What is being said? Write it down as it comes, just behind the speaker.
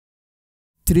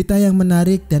Cerita yang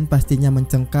menarik dan pastinya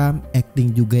mencengkam,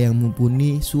 akting juga yang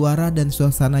mumpuni, suara dan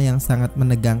suasana yang sangat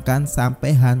menegangkan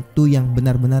sampai hantu yang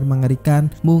benar-benar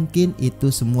mengerikan. Mungkin itu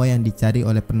semua yang dicari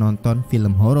oleh penonton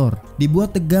film horor.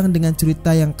 Dibuat tegang dengan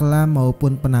cerita yang kelam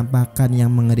maupun penampakan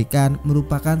yang mengerikan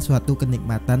merupakan suatu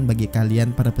kenikmatan bagi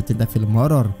kalian para pecinta film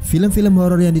horor. Film-film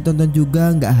horor yang ditonton juga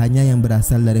nggak hanya yang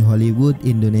berasal dari Hollywood,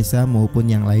 Indonesia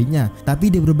maupun yang lainnya, tapi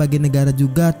di berbagai negara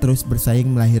juga terus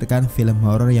bersaing melahirkan film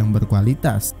horor yang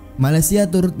berkualitas. Malaysia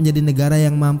turut menjadi negara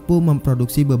yang mampu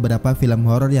memproduksi beberapa film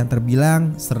horor yang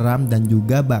terbilang seram dan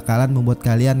juga bakalan membuat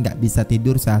kalian gak bisa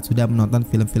tidur saat sudah menonton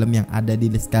film-film yang ada di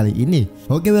list kali ini.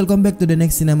 Oke, welcome back to the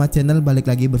next cinema channel. Balik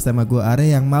lagi bersama gue Are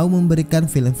yang mau memberikan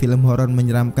film-film horor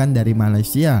menyeramkan dari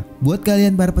Malaysia. Buat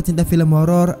kalian para pecinta film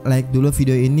horor, like dulu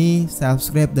video ini,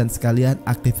 subscribe dan sekalian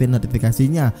aktifin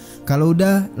notifikasinya. Kalau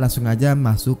udah, langsung aja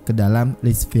masuk ke dalam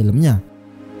list filmnya.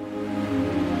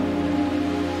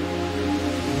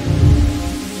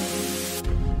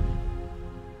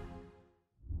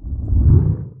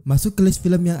 Masuk ke list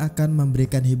film yang akan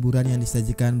memberikan hiburan yang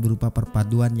disajikan berupa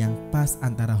perpaduan yang pas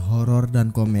antara horor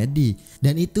dan komedi,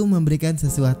 dan itu memberikan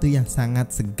sesuatu yang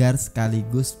sangat segar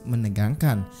sekaligus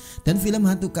menegangkan. Dan film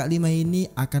hantu Kak Lima ini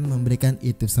akan memberikan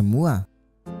itu semua.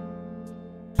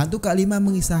 Hantu Kak Lima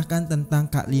mengisahkan tentang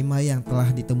Kak Lima yang telah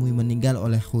ditemui meninggal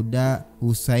oleh Huda,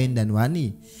 Husain dan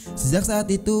Wani. Sejak saat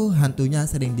itu hantunya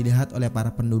sering dilihat oleh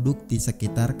para penduduk di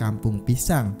sekitar kampung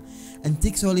Pisang.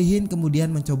 Encik Solihin kemudian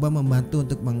mencoba membantu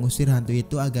untuk mengusir hantu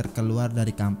itu agar keluar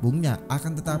dari kampungnya.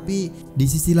 Akan tetapi di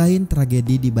sisi lain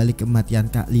tragedi di balik kematian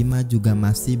Kak Lima juga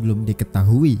masih belum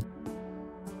diketahui.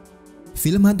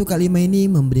 Film hantu Kak Lima ini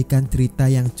memberikan cerita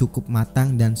yang cukup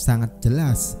matang dan sangat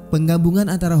jelas. Penggabungan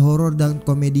antara horor dan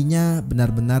komedinya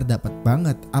benar-benar dapat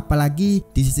banget. Apalagi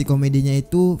di sisi komedinya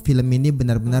itu film ini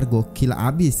benar-benar gokil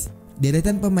abis.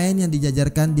 Deretan pemain yang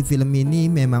dijajarkan di film ini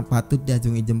memang patut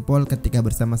diacungi jempol ketika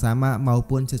bersama-sama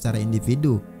maupun secara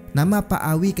individu. Nama Pak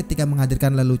Awi ketika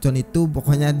menghadirkan lelucon itu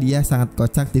pokoknya dia sangat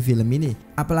kocak di film ini.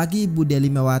 Apalagi Bu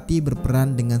Delimawati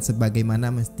berperan dengan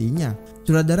sebagaimana mestinya.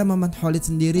 Sutradara Mamat Khalid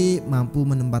sendiri mampu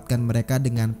menempatkan mereka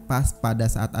dengan pas pada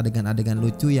saat adegan-adegan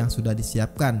lucu yang sudah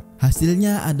disiapkan.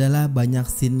 Hasilnya adalah banyak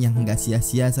scene yang gak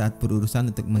sia-sia saat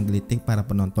berurusan untuk menggelitik para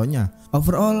penontonnya.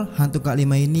 Overall, Hantu Kak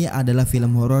Lima ini adalah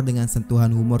film horor dengan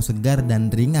sentuhan humor segar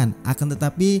dan ringan. Akan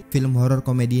tetapi, film horor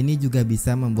komedi ini juga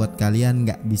bisa membuat kalian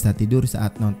gak bisa tidur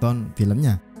saat nonton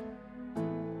filmnya.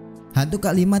 Hantu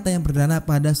Kak Lima tayang perdana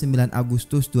pada 9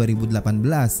 Agustus 2018.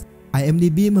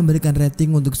 IMDb memberikan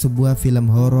rating untuk sebuah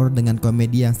film horor dengan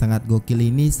komedi yang sangat gokil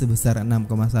ini sebesar 6,1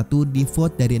 di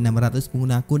vote dari 600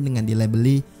 pengguna akun dengan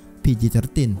dilabeli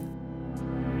PG-13.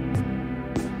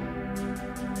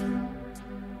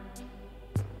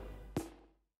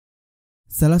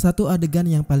 Salah satu adegan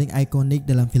yang paling ikonik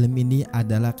dalam film ini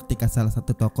adalah ketika salah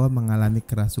satu tokoh mengalami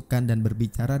kerasukan dan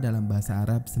berbicara dalam bahasa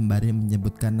Arab sembari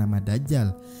menyebutkan nama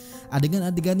Dajjal.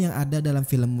 Adegan-adegan yang ada dalam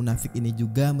film munafik ini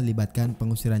juga melibatkan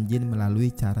pengusiran jin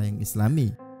melalui cara yang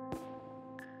islami.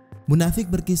 Munafik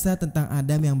berkisah tentang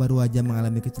Adam yang baru aja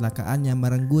mengalami kecelakaan yang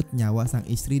merenggut nyawa sang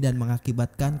istri dan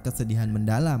mengakibatkan kesedihan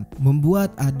mendalam,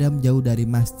 membuat Adam jauh dari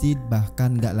masjid,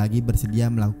 bahkan gak lagi bersedia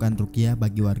melakukan ruqyah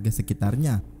bagi warga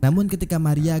sekitarnya. Namun ketika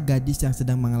Maria, gadis yang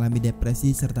sedang mengalami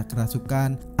depresi serta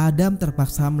kerasukan, Adam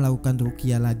terpaksa melakukan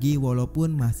ruqyah lagi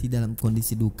walaupun masih dalam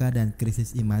kondisi duka dan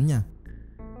krisis imannya.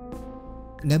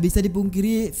 Nggak bisa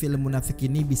dipungkiri, film munafik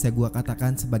ini bisa gua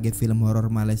katakan sebagai film horor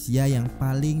Malaysia yang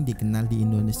paling dikenal di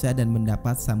Indonesia dan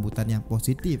mendapat sambutan yang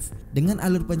positif. Dengan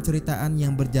alur penceritaan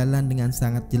yang berjalan dengan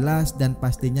sangat jelas dan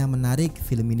pastinya menarik,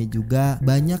 film ini juga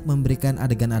banyak memberikan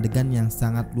adegan-adegan yang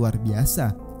sangat luar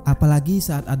biasa. Apalagi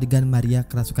saat adegan Maria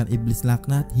kerasukan iblis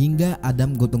laknat hingga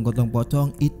Adam gotong-gotong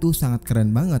pocong, itu sangat keren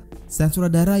banget. Sang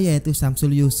sutradara yaitu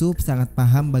Samsul Yusuf sangat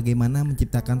paham bagaimana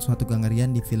menciptakan suatu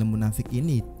kengerian di film munafik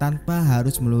ini tanpa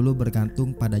harus melulu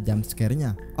bergantung pada jump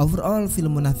scare-nya. Overall,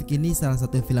 film munafik ini salah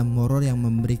satu film horor yang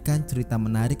memberikan cerita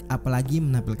menarik, apalagi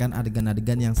menampilkan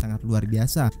adegan-adegan yang sangat luar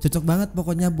biasa. Cocok banget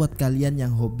pokoknya buat kalian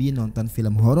yang hobi nonton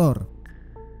film horor.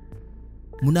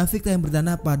 Munafik tayang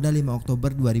perdana pada 5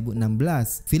 Oktober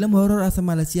 2016. Film horor asal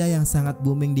Malaysia yang sangat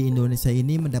booming di Indonesia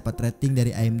ini mendapat rating dari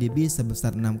IMDb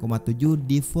sebesar 6,7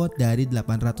 di vote dari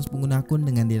 800 pengguna akun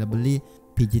dengan dilabeli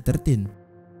PG-13.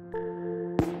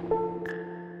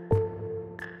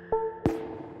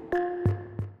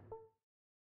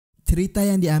 Cerita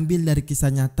yang diambil dari kisah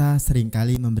nyata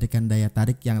seringkali memberikan daya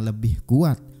tarik yang lebih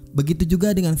kuat. Begitu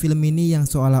juga dengan film ini yang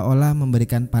seolah-olah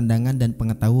memberikan pandangan dan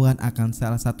pengetahuan akan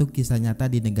salah satu kisah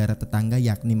nyata di negara tetangga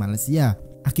yakni Malaysia.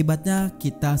 Akibatnya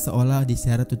kita seolah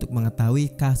diseret untuk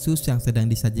mengetahui kasus yang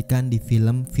sedang disajikan di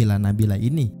film Villa Nabila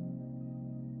ini.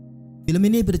 Film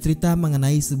ini bercerita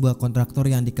mengenai sebuah kontraktor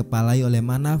yang dikepalai oleh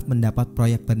Manaf mendapat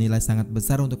proyek bernilai sangat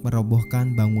besar untuk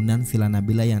merobohkan bangunan Villa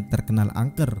Nabila yang terkenal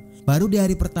angker. Baru di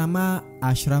hari pertama,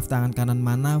 Ashraf tangan kanan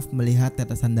Manaf melihat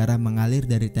tetesan darah mengalir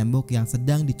dari tembok yang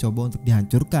sedang dicoba untuk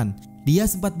dihancurkan. Dia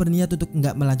sempat berniat untuk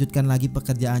nggak melanjutkan lagi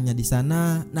pekerjaannya di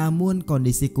sana, namun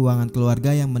kondisi keuangan keluarga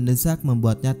yang mendesak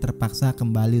membuatnya terpaksa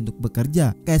kembali untuk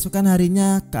bekerja. Keesokan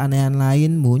harinya, keanehan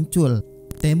lain muncul.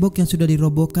 Tembok yang sudah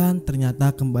dirobohkan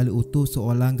ternyata kembali utuh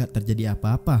seolah nggak terjadi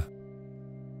apa-apa.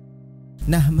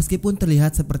 Nah, meskipun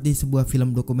terlihat seperti sebuah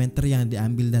film dokumenter yang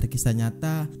diambil dari kisah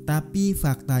nyata, tapi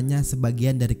faktanya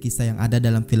sebagian dari kisah yang ada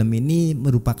dalam film ini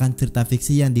merupakan cerita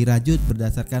fiksi yang dirajut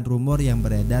berdasarkan rumor yang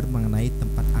beredar mengenai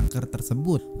tempat angker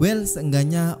tersebut. Well,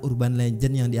 seenggaknya urban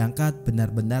legend yang diangkat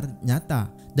benar-benar nyata.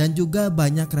 Dan juga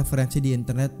banyak referensi di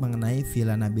internet mengenai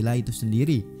Villa Nabila itu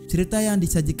sendiri. Cerita yang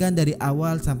disajikan dari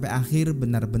awal sampai akhir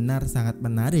benar-benar sangat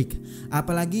menarik.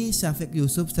 Apalagi Syafiq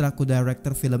Yusuf selaku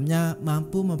director filmnya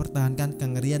mampu mempertahankan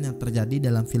kengerian yang terjadi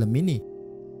dalam film ini.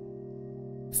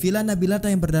 Villa Nabila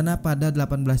tayang perdana pada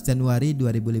 18 Januari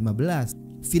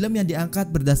 2015. Film yang diangkat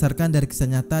berdasarkan dari kisah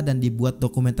nyata dan dibuat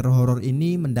dokumenter horor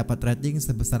ini mendapat rating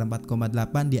sebesar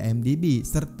 4,8 di IMDb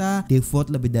serta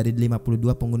di-vote lebih dari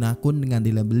 52 pengguna akun dengan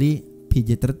dilabeli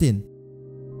PG-13.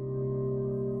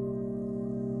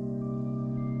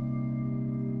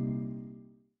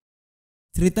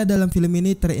 Cerita dalam film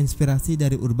ini terinspirasi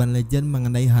dari urban legend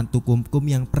mengenai hantu kumkum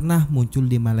yang pernah muncul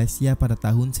di Malaysia pada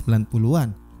tahun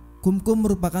 90-an. Kumkum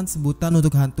merupakan sebutan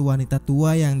untuk hantu wanita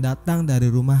tua yang datang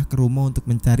dari rumah ke rumah untuk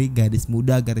mencari gadis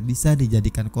muda agar bisa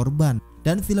dijadikan korban.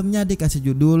 Dan filmnya dikasih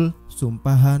judul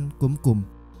Sumpahan Kumkum.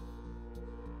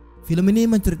 Film ini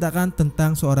menceritakan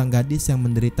tentang seorang gadis yang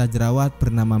menderita jerawat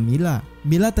bernama Mila.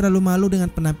 Mila terlalu malu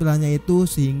dengan penampilannya itu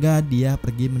sehingga dia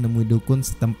pergi menemui dukun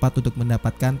setempat untuk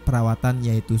mendapatkan perawatan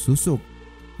yaitu susuk.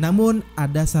 Namun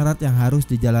ada syarat yang harus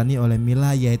dijalani oleh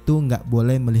Mila yaitu nggak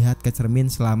boleh melihat ke cermin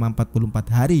selama 44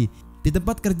 hari. Di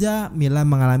tempat kerja, Mila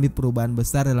mengalami perubahan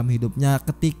besar dalam hidupnya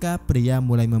ketika pria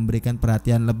mulai memberikan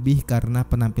perhatian lebih karena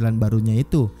penampilan barunya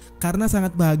itu. Karena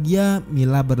sangat bahagia,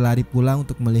 Mila berlari pulang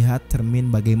untuk melihat cermin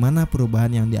bagaimana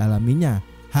perubahan yang dialaminya.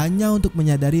 Hanya untuk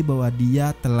menyadari bahwa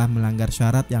dia telah melanggar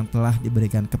syarat yang telah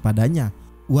diberikan kepadanya.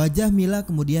 Wajah Mila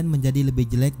kemudian menjadi lebih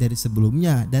jelek dari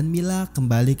sebelumnya dan Mila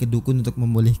kembali ke dukun untuk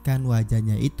memulihkan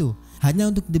wajahnya itu.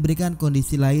 Hanya untuk diberikan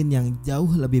kondisi lain yang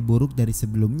jauh lebih buruk dari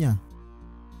sebelumnya.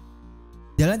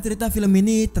 Jalan cerita film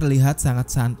ini terlihat sangat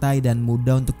santai dan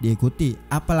mudah untuk diikuti.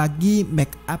 Apalagi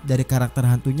make up dari karakter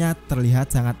hantunya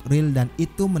terlihat sangat real dan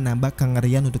itu menambah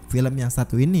kengerian untuk film yang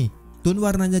satu ini. Tone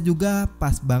warnanya juga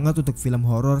pas banget untuk film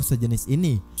horor sejenis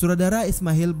ini. Sutradara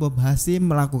Ismail Bob Hasim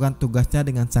melakukan tugasnya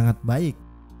dengan sangat baik.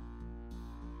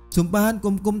 Sumpahan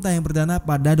Kumkum tayang perdana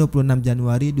pada 26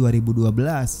 Januari 2012.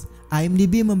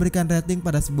 IMDb memberikan rating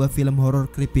pada sebuah film horor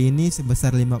creepy ini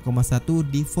sebesar 5,1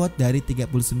 di vote dari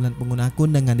 39 pengguna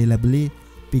akun dengan dilabeli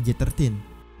PG-13.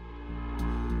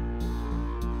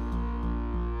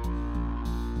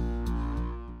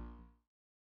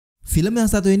 Film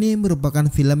yang satu ini merupakan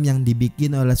film yang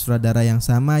dibikin oleh sutradara yang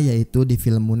sama yaitu di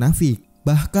film Munafik.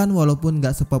 Bahkan walaupun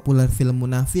gak sepopuler film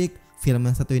Munafik, film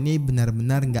yang satu ini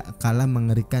benar-benar gak kalah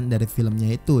mengerikan dari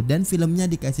filmnya itu. Dan filmnya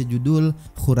dikasih judul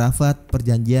Khurafat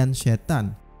Perjanjian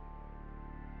Setan.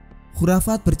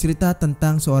 Khurafat bercerita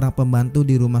tentang seorang pembantu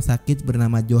di rumah sakit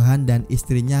bernama Johan dan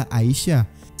istrinya Aisyah.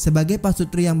 Sebagai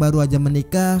pasutri yang baru aja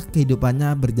menikah,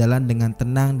 kehidupannya berjalan dengan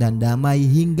tenang dan damai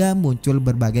hingga muncul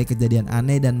berbagai kejadian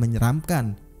aneh dan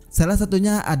menyeramkan. Salah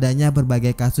satunya adanya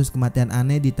berbagai kasus kematian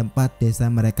aneh di tempat desa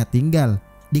mereka tinggal.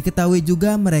 Diketahui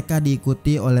juga mereka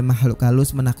diikuti oleh makhluk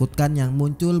halus menakutkan yang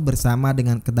muncul bersama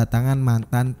dengan kedatangan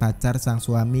mantan pacar sang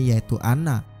suami yaitu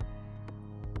Anna.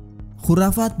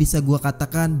 Khurafat bisa gua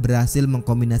katakan berhasil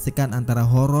mengkombinasikan antara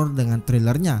horor dengan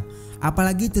thrillernya.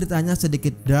 Apalagi ceritanya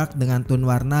sedikit dark dengan tone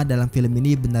warna dalam film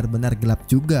ini benar-benar gelap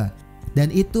juga. Dan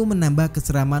itu menambah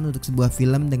keseraman untuk sebuah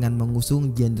film dengan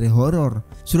mengusung genre horor.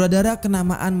 Sutradara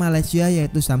kenamaan Malaysia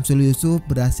yaitu Syamsul Yusuf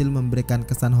berhasil memberikan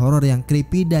kesan horor yang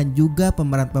creepy dan juga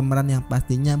pemeran-pemeran yang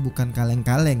pastinya bukan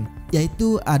kaleng-kaleng.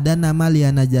 Yaitu ada nama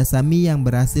Liana Jasami yang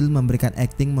berhasil memberikan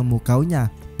akting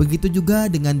memukaunya. Begitu juga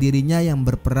dengan dirinya yang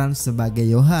berperan sebagai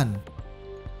Johan.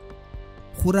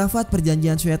 Khurafat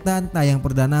Perjanjian Setan tayang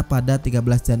perdana pada 13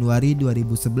 Januari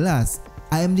 2011.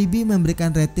 IMDb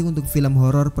memberikan rating untuk film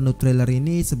horor penuh trailer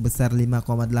ini sebesar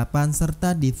 5,8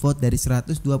 serta di-vote dari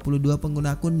 122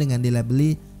 pengguna akun dengan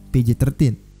dilabeli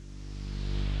PG-13.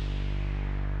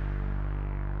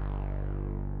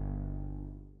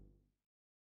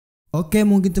 Oke,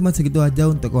 mungkin cuma segitu aja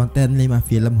untuk konten 5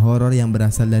 film horor yang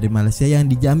berasal dari Malaysia yang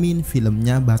dijamin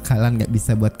filmnya bakalan gak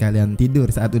bisa buat kalian tidur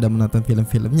saat udah menonton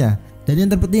film-filmnya. Dan yang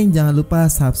terpenting jangan lupa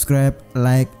subscribe,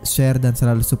 like, share, dan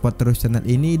selalu support terus channel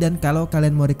ini. Dan kalau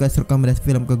kalian mau request rekomendasi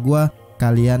film ke gua,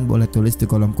 kalian boleh tulis di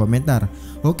kolom komentar.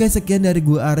 Oke, sekian dari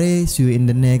gua Are, see you in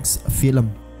the next film.